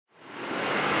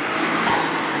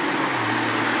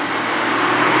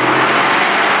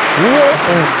We're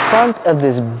in front of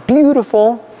this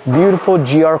beautiful, beautiful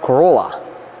GR Corolla.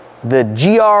 The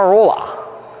GR Rolla.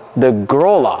 The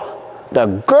Corolla. The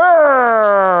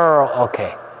girl.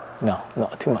 Okay. No,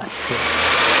 too much.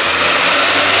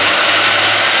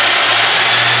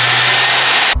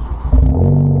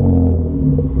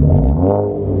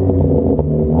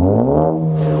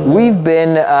 We've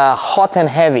been hot and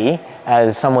heavy,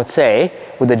 as some would say,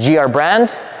 with the GR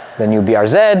brand, the new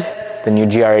BRZ, the new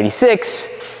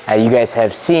GR86. You guys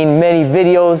have seen many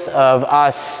videos of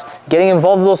us getting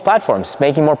involved with those platforms,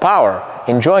 making more power,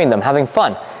 enjoying them, having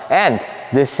fun. And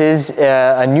this is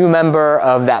a new member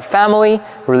of that family,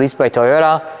 released by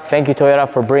Toyota. Thank you, Toyota,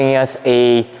 for bringing us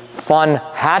a fun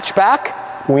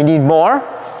hatchback. We need more,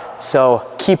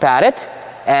 so keep at it.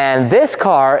 And this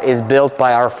car is built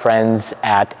by our friends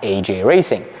at AJ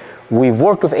Racing. We've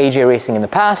worked with AJ Racing in the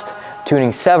past,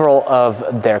 tuning several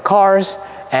of their cars,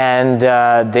 and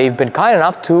they've been kind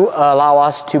enough to allow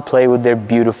us to play with their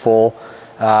beautiful,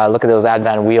 look at those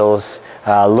Advan wheels,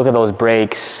 look at those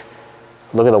brakes,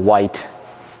 look at the white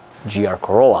GR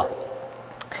Corolla.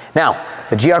 Now,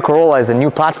 the GR Corolla is a new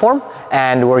platform,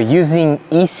 and we're using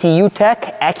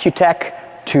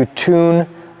EcuTek to tune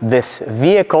this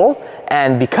vehicle.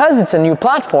 And because it's a new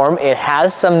platform, it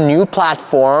has some new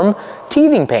platform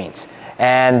teething paints.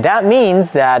 And that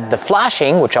means that the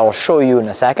flashing, which I'll show you in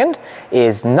a second,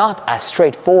 is not as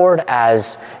straightforward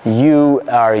as you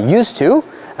are used to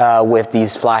with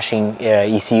these flashing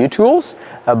ECU tools,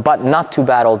 but not too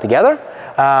bad altogether.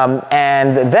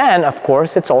 And then, of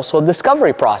course, it's also a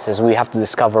discovery process. We have to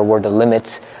discover where the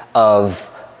limits of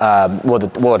what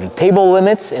the table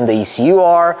limits in the ECU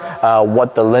are,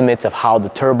 what the limits of how the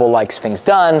turbo likes things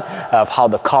done, of how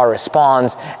the car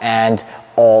responds, and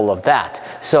all of that.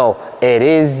 So it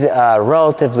is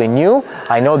relatively new.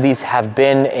 I know these have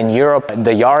been in Europe,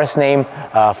 the Yaris name,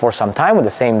 for some time with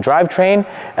the same drivetrain.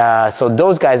 So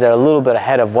those guys are a little bit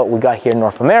ahead of what we got here in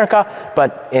North America.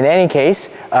 But in any case,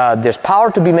 there's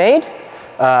power to be made,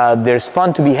 there's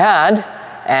fun to be had,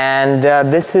 and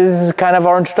this is kind of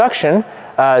our introduction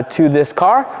to this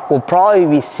car. We'll probably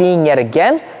be seeing it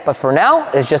again, but for now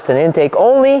it's just an intake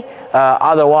only.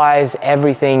 Otherwise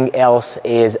everything else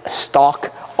is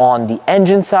stock on the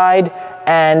engine side,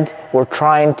 and we're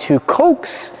trying to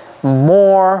coax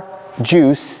more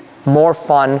juice, more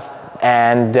fun,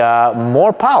 and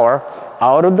more power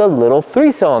out of the little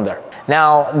 3-cylinder.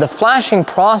 Now, the flashing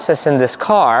process in this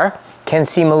car can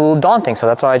seem a little daunting, so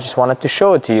that's why I just wanted to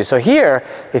show it to you. So here,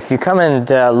 if you come and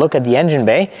look at the engine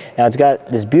bay, now it's got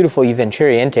this beautiful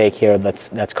Venturi intake here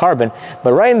that's carbon,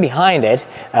 but right in behind it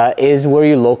is where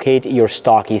you locate your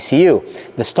stock ECU.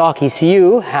 The stock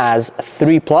ECU has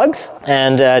 3 plugs,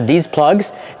 and these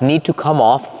plugs need to come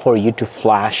off for you to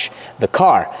flash the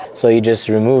car. So you just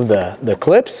remove the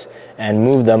clips and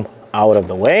move them out of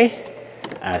the way.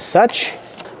 As such,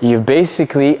 you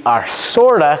basically are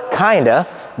sorta, kinda,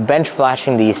 bench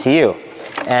flashing the ECU.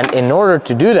 And in order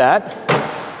to do that,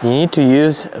 you need to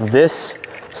use this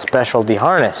specialty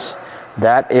harness.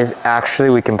 That is actually,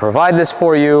 we can provide this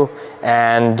for you,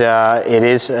 and it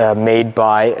is made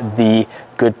by the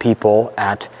good people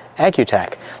at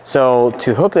EcuTek. So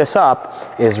to hook this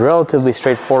up is relatively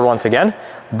straightforward once again.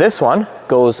 This one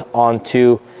goes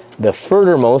onto the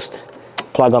furthermost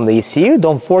plug on the ECU.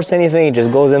 Don't force anything, it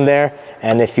just goes in there,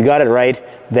 and if you got it right,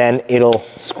 then it'll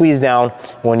squeeze down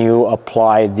when you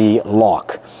apply the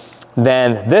lock.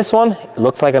 Then this one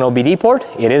looks like an OBD port.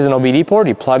 It is an OBD port.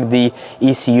 You plug the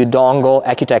ECU dongle,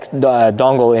 EcuTek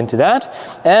dongle into that,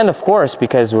 and of course,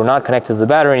 because we're not connected to the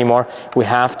battery anymore, we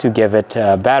have to give it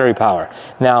battery power.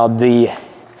 Now, the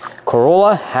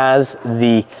Corolla has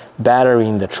the battery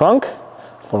in the trunk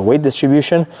for weight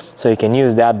distribution, so you can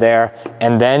use that there,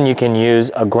 and then you can use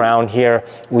a ground here.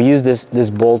 We use this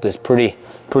bolt is pretty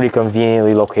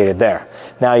conveniently located there.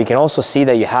 Now you can also see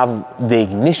that you have the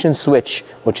ignition switch,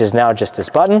 which is now just this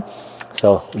button.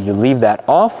 So you leave that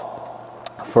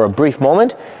off for a brief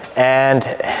moment, and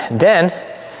then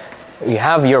you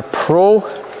have your Pro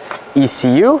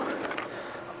ECU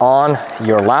on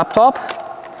your laptop.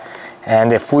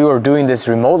 And if we were doing this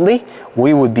remotely,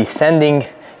 we would be sending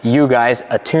you guys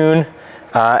a tune,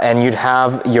 and you'd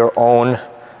have your own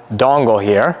dongle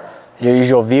here. Your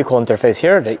usual vehicle interface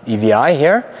here, the EVI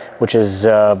here, which is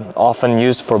often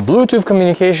used for Bluetooth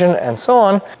communication and so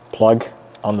on. Plug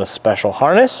on the special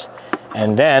harness,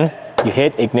 and then you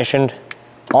hit ignition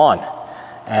on.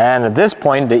 And at this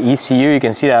point, the ECU, you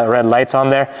can see that red light's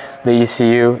on there, the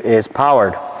ECU is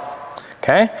powered.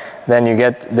 Okay, then you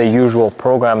get the usual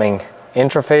programming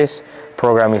interface,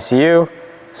 program ECU,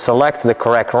 select the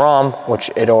correct ROM, which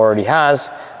it already has.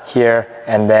 here,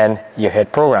 and then you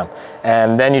hit program.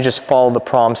 And then you just follow the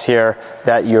prompts here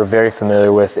that you're very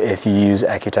familiar with if you use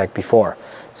EcuTek before.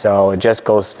 So it just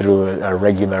goes through a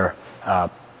regular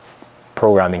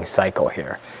programming cycle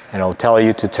here. And it'll tell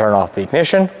you to turn off the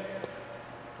ignition.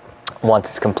 Once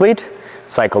it's complete,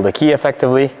 cycle the key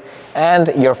effectively, and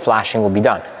your flashing will be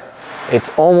done. It's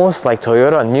almost like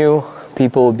Toyota knew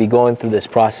people would be going through this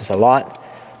process a lot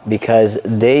because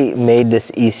they made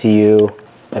this ECU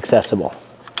accessible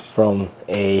from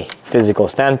a physical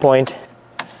standpoint.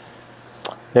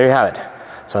 There you have it.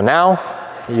 So now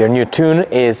your new tune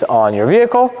is on your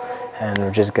vehicle, and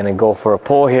we're just gonna go for a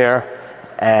pull here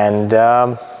and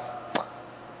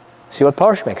see what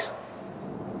power she makes.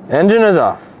 Engine is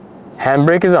off,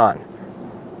 handbrake is on.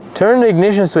 Turn the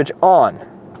ignition switch on.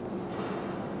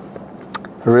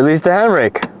 Release the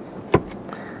handbrake.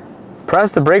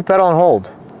 Press the brake pedal and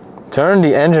hold. Turn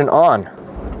the engine on.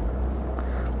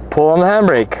 Pull on the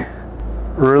handbrake.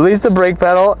 Release the brake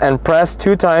pedal and press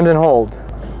 2 times and hold.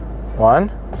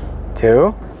 1,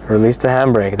 2. Release the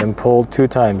handbrake, then pull 2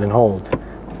 times and hold.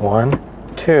 1,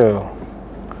 2.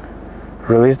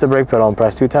 Release the brake pedal and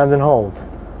press 2 times and hold.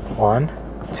 1,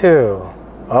 2.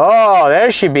 Oh, there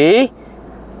she be.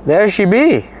 There she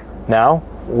be. Now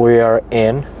we are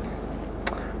in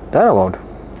dyno mode.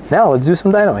 Now let's do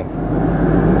some dynoing.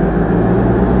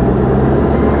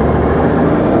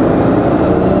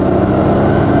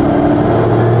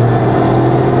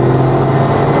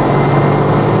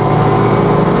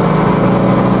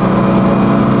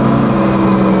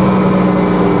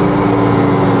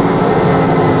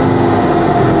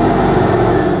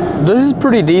 This is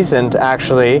pretty decent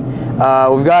actually.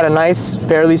 We've got a nice,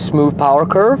 fairly smooth power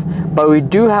curve, but we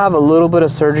do have a little bit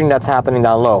of surging that's happening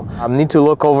down low. Need to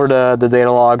look over the data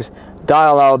logs,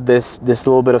 dial out this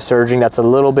little bit of surging that's a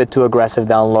little bit too aggressive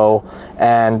down low,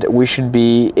 and we should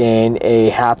be in a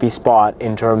happy spot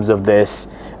in terms of this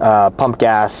pump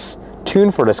gas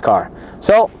tune for this car.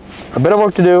 So, a bit of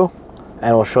work to do,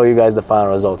 and we'll show you guys the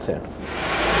final result soon.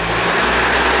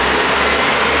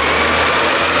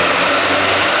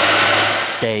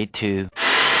 Day 2.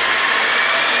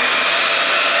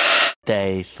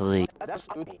 Day 3.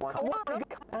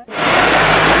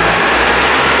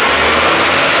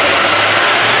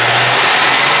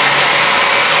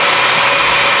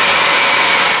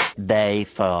 Day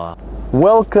 4.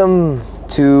 Welcome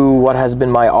to what has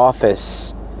been my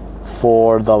office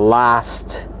for the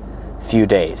last few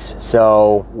days.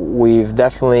 So we've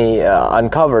definitely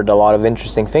uncovered a lot of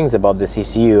interesting things about this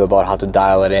ECU, about how to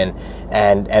dial it in,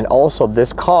 and also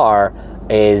this car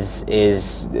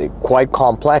is quite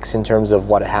complex in terms of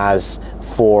what it has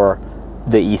for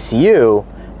the ECU,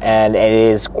 and it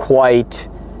is quite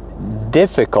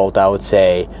difficult, I would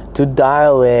say, to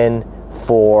dial in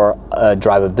for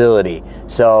drivability.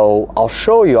 So I'll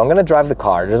show you. I'm going to drive the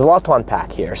car. There's a lot to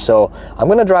unpack here. So I'm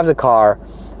going to drive the car,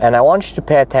 and I want you to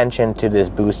pay attention to this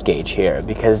boost gauge here,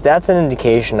 because that's an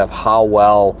indication of how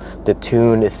well the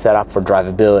tune is set up for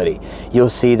drivability. You'll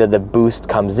see that the boost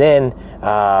comes in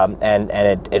and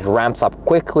it ramps up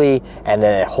quickly, and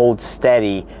then it holds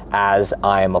steady as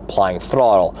I am applying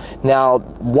throttle. Now,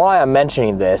 why I'm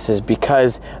mentioning this is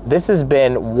because this has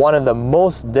been one of the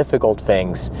most difficult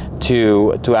things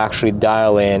to actually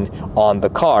dial in on the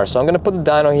car. So I'm going to put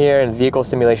the dyno here in vehicle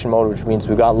simulation mode, which means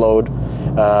we got load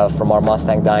from our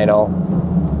Mustang dyno,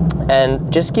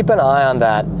 and just keep an eye on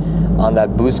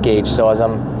that boost gauge. So as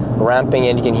I'm ramping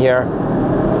in, you can hear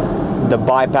the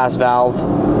bypass valve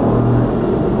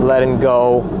letting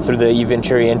go through the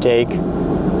e-venturi intake.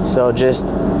 So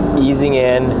just easing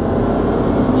in.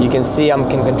 You can see I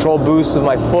can control boost with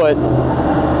my foot,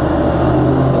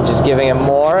 just giving it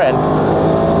more, and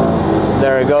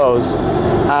there it goes.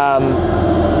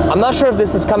 I'm not sure if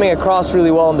this is coming across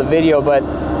really well in the video, but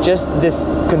just this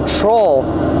control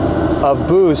of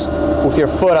boost with your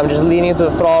foot. I'm just leaning into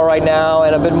the throttle right now,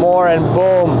 and a bit more, and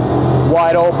boom,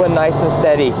 wide open, nice and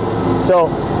steady. So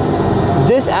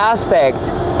this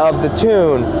aspect of the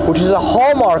tune, which is a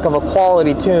hallmark of a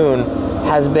quality tune,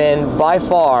 has been by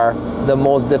far the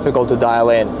most difficult to dial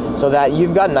in, so that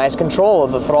you've got nice control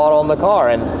of the throttle in the car.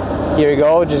 And here you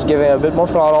go, just giving a bit more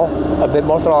throttle, a bit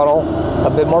more throttle, a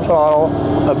bit more throttle,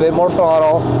 a bit more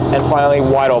throttle, and finally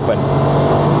wide open.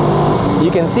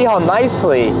 You can see how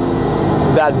nicely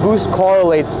that boost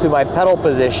correlates to my pedal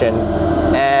position,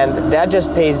 and that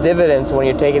just pays dividends when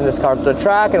you're taking this car to the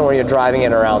track and when you're driving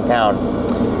it around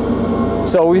town.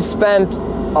 So we spent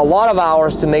a lot of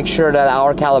hours to make sure that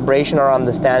our calibration or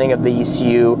understanding of the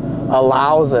ECU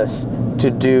allows us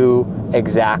to do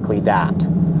exactly that.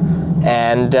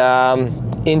 And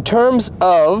in terms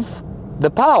of the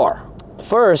power,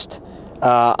 first,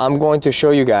 I'm going to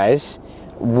show you guys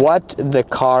what the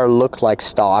car looked like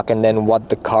stock and then what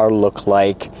the car looked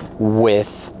like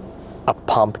with a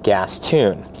pump gas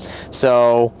tune.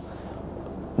 So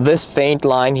this faint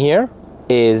line here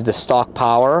is the stock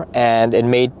power, and it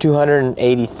made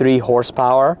 283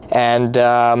 horsepower, and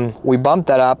we bumped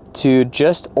that up to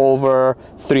just over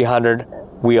 300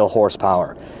 wheel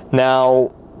horsepower.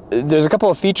 Now there's a couple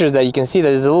of features that you can see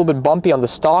that is a little bit bumpy on the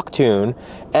stock tune,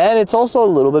 and it's also a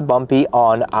little bit bumpy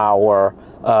on our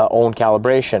own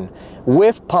calibration.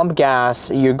 With pump gas,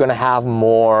 you're going to have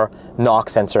more knock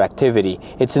sensor activity.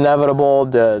 It's inevitable.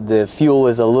 The fuel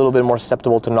is a little bit more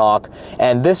susceptible to knock,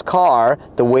 and this car,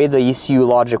 the way the ECU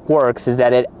logic works is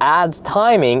that it adds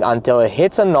timing until it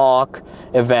hits a knock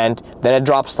event, then it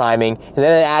drops timing, and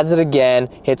then it adds it again,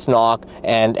 hits knock,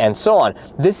 and so on.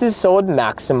 This is so it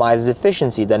maximizes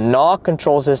efficiency. The knock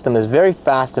control system is very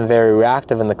fast and very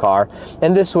reactive in the car,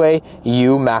 and this way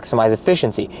you maximize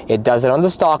efficiency. It does it on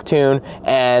the stock tune,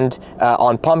 and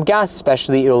on pump gas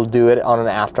especially, it'll do it on an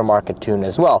aftermarket tune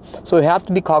as well. So you have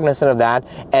to be cognizant of that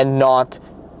and not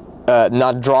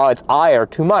draw its ire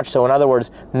too much. So in other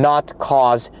words, not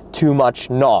cause too much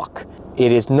knock.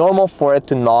 It is normal for it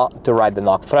to ride the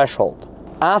knock threshold.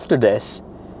 After this,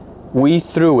 we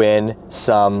threw in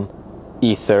some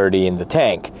E30 in the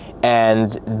tank,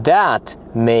 and that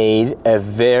made a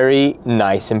very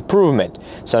nice improvement.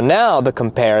 So now the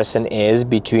comparison is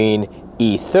between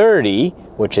E30,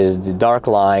 which is the dark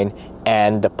line,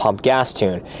 and the pump gas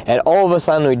tune, and all of a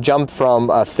sudden we jumped from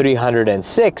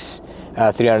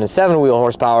 307 wheel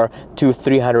horsepower to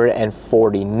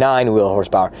 349 wheel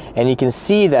horsepower, and you can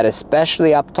see that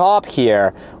especially up top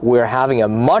here we're having a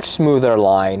much smoother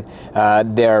line.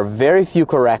 There are very few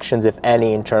corrections, if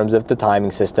any, in terms of the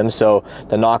timing system, so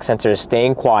the knock sensor is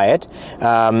staying quiet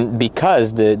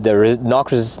because the knock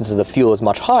resistance of the fuel is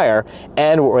much higher,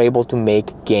 and we're able to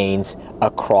make gains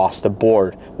across the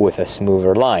board with a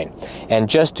smoother line. And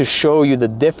just to show you the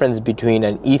difference between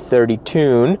an E30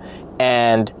 tune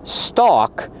and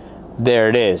stock, there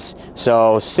it is.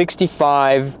 So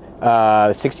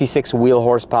 66 wheel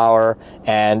horsepower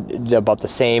and about the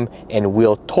same in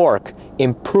wheel torque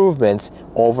improvements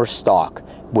over stock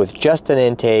with just an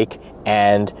intake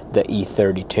and the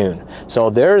E30 tune. So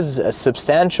there's a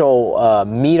substantial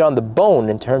meat on the bone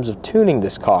in terms of tuning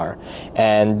this car,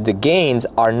 and the gains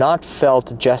are not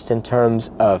felt just in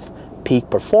terms of peak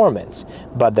performance,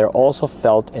 but they're also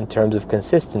felt in terms of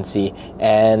consistency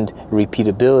and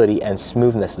repeatability and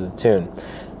smoothness of the tune.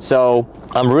 So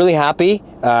I'm really happy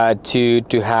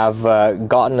to have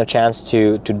gotten a chance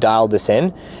to dial this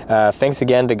in. Thanks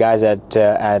again to guys at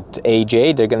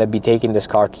AJ. They're going to be taking this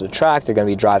car to the track. They're going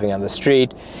to be driving on the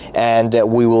street, and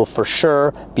we will for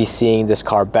sure be seeing this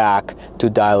car back to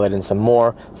dial it in some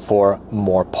more for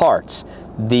more parts.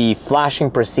 The flashing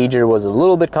procedure was a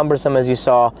little bit cumbersome, as you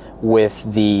saw, with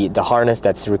the harness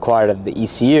that's required of the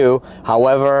ECU.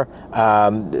 However,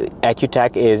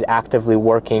 EcuTek is actively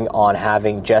working on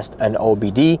having just an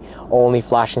OBD only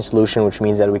flashing solution, which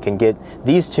means that we can get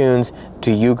these tunes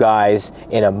to you guys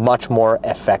in a much more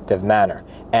effective manner.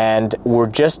 And we're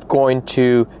just going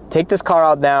to take this car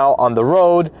out now on the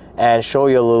road and show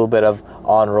you a little bit of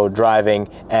on-road driving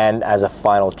and as a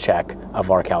final check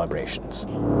of our calibrations.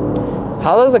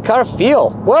 How does the car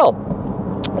feel? Well,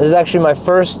 this is actually my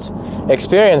first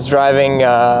experience driving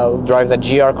the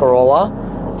GR Corolla,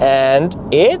 and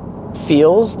it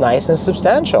feels nice and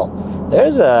substantial.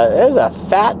 There's a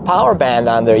fat power band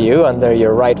under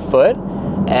your right foot,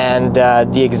 and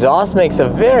the exhaust makes a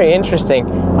very interesting.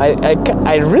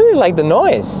 I really like the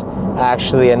noise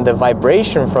actually, and the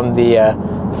vibration from the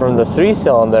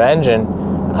 3-cylinder engine.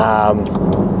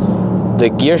 The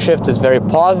gear shift is very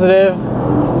positive.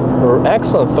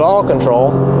 Excellent throttle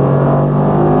control.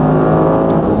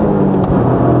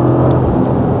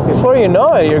 Before you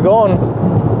know it, you're going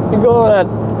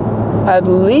at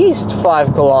least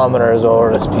 5 kilometers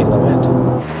over the speed limit.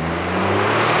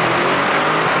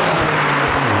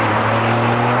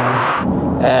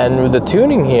 And with the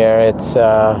tuning here, it's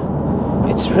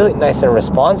really nice and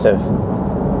responsive.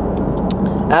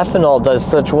 Ethanol does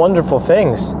such wonderful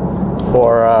things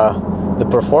for the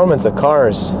performance of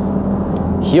cars.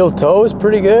 Heel toe is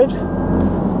pretty good,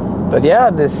 but yeah,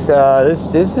 this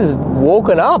is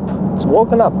woken up. It's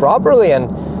woken up properly, and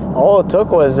all it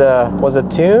took was a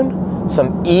tune,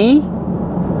 some E,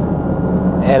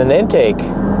 and an intake.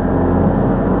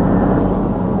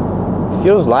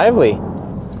 Feels lively.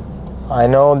 I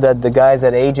know that the guys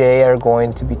at AJ are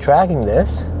going to be tracking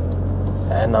this,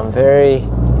 and I'm very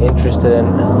interested in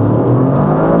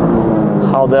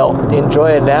how they'll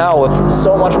enjoy it now with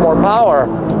so much more power.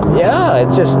 Yeah,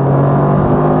 it's just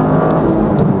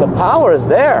power is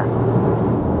there.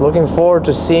 Looking forward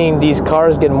to seeing these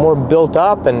cars get more built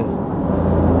up and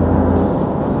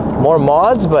more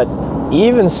mods, but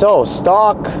even so,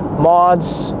 stock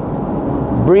mods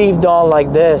breathed on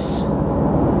like this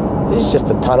is just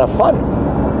a ton of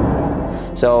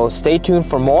fun. So stay tuned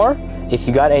for more. If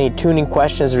you got any tuning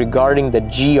questions regarding the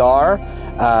GR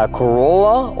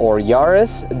Corolla or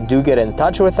Yaris, do get in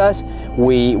touch with us.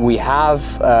 We have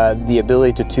the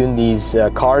ability to tune these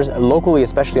cars locally,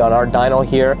 especially on our dyno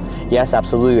here. Yes,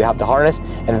 absolutely, we have the harness,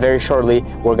 and very shortly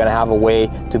we're gonna have a way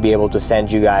to be able to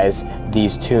send you guys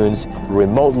these tunes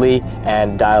remotely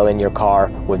and dial in your car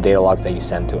with data logs that you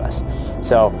send to us.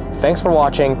 So thanks for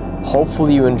watching.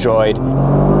 Hopefully you enjoyed.